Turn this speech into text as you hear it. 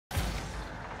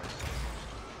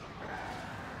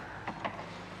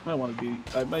I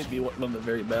might be one of the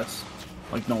very best.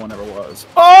 Like no one ever was.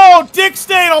 Oh, dick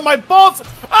stain on my balls!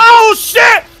 Oh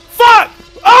shit! Fuck!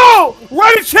 Oh!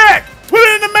 Write a check! Put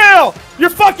it in the mail! You're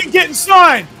fucking getting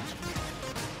signed!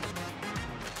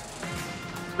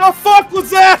 The fuck was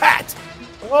that?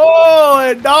 Oh,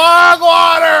 and dog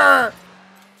water!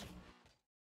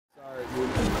 Sorry, dude.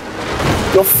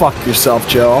 Go fuck yourself,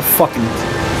 Joe. I'll fucking...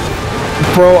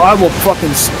 Bro, I will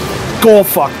fucking skull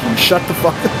fuck you. Shut the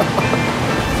fuck up.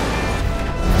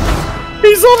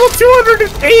 He's level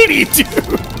 280, dude!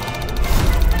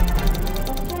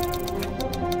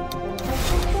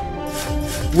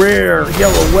 Rare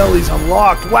yellow wellies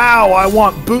unlocked. Wow, I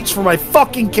want boots for my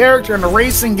fucking character in the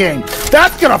racing game.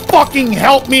 That's gonna fucking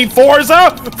help me,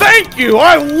 Forza! Thank you!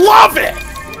 I love it!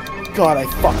 God, I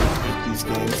fucking hate these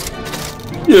games.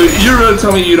 You're really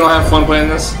telling me you don't have fun playing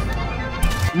this?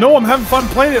 No, I'm having fun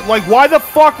playing it. Like, why the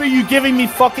fuck are you giving me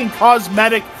fucking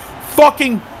cosmetic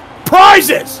fucking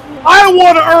prizes? I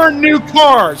want to earn new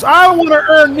cars. I want to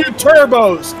earn new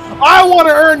turbos. I want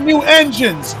to earn new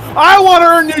engines. I want to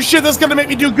earn new shit that's going to make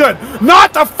me do good.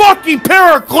 Not the fucking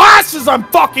pair of glasses I'm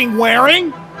fucking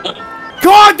wearing.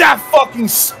 God, that fucking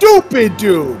stupid,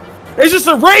 dude. Is this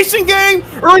a racing game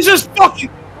or is this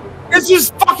fucking... It's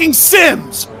just fucking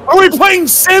Sims. Are we playing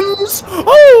Sims?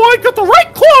 Oh, I got the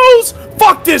right clothes.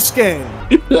 Fuck this game.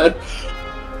 I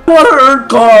want to earn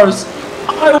cars.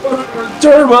 I want to earn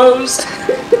turbos.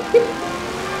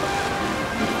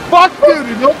 Fuck you,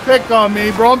 dude. Don't pick on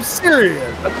me, bro. I'm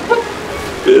serious.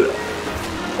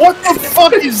 What the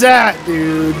fuck is that,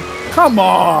 dude? Come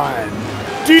on.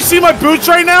 Do you see my boots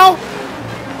right now?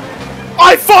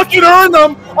 I fucking earned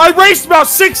them. I raced about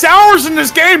 6 hours in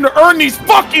this game to earn these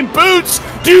fucking boots.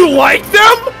 Do you like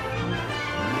them?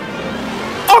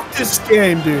 Fuck this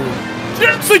game, dude.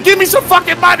 Seriously, give me some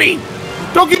fucking money.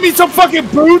 Don't give me some fucking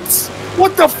boots.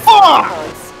 What the fuck?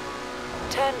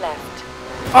 Turn left.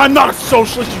 I'm not a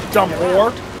socialist, you dumb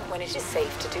whore. When it is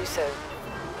safe to do so.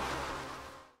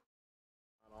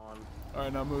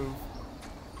 Alright, now move.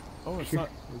 Oh, it's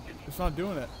not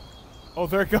doing it. Oh,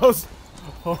 there it goes.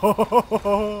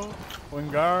 Oh,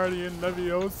 Wingardium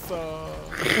Leviosa.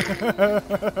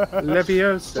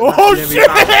 Leviosa. Oh shit!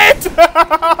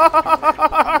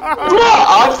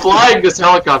 I'm flying this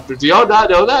helicopter. Do y'all not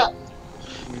know that?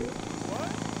 What?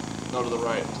 No, to the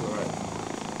right. To the right.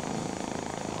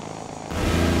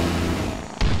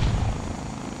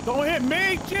 Don't hit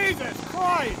me! Jesus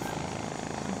Christ!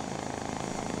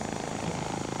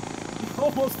 You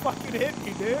almost fucking hit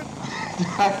me, dude.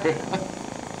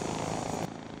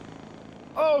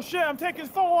 Oh shit, I'm taking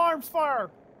full arms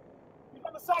fire! He's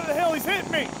on the side of the hill, he's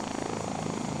hitting me!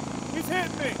 He's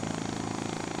hitting me!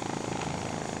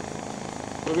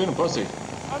 You're being a pussy.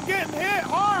 I'm getting hit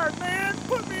hard, man!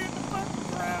 Put me in the fucking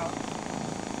ground!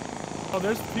 Oh,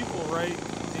 there's people right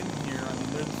in here. I mean,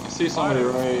 there's... I see somebody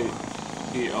right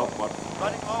here. Oh, what?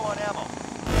 Running low on ammo.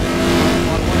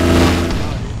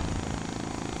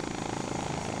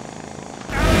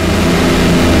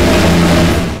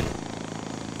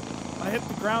 I hit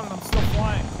the ground and I'm still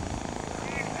flying.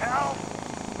 Need help?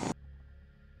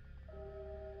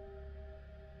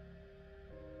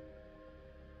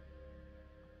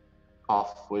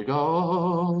 Off we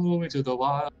go into the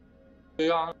wild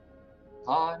beyond,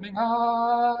 climbing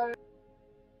high.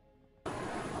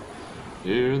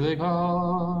 Here they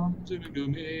come, zooming to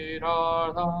meet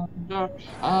our thunder.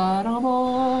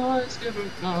 Animals give a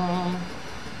gun.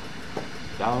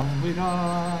 Down we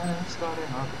dive, starting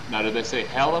up. Now, did they say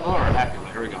hell of a or happy?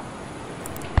 Here we go.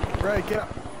 Right, get up.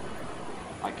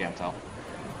 I can't tell.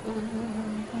 Dude,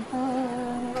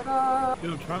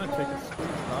 I'm trying to take a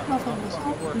screenshot. It's not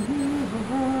fucking working.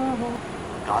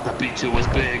 God, that B2 was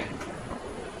big.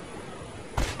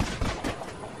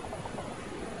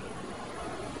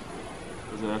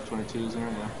 Is there F-22s there?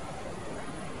 Yeah.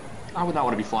 I would not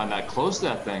want to be flying that close to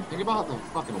that thing. Think about the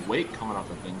fucking weight coming off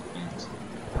the thing's wings.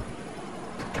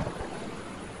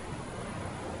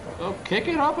 Oh, kick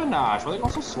it up a notch. Why are they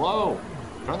going so slow?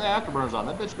 Turn the afterburners on.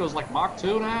 That bitch goes like Mach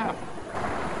 2.5.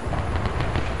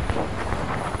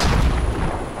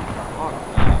 Fuck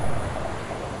that.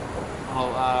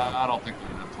 Oh, I don't think the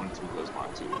F-22 goes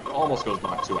Mach 2. It almost goes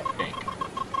Mach 2, I think.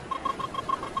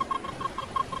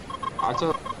 That's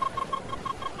a...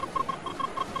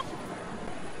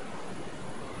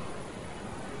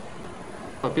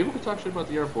 But people can talk shit about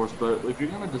the Air Force, but if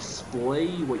you're gonna display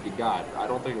what you got, I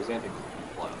don't think there's anything to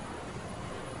display.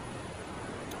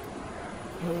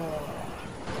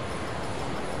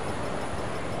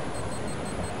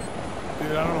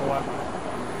 Dude, I don't know why.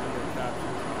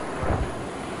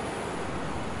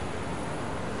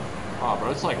 Oh, bro,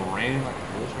 it's like raining like a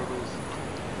bush over this.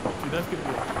 Dude, Dude, that's gonna be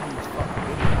a huge fucking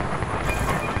video.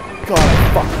 God,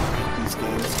 I fucking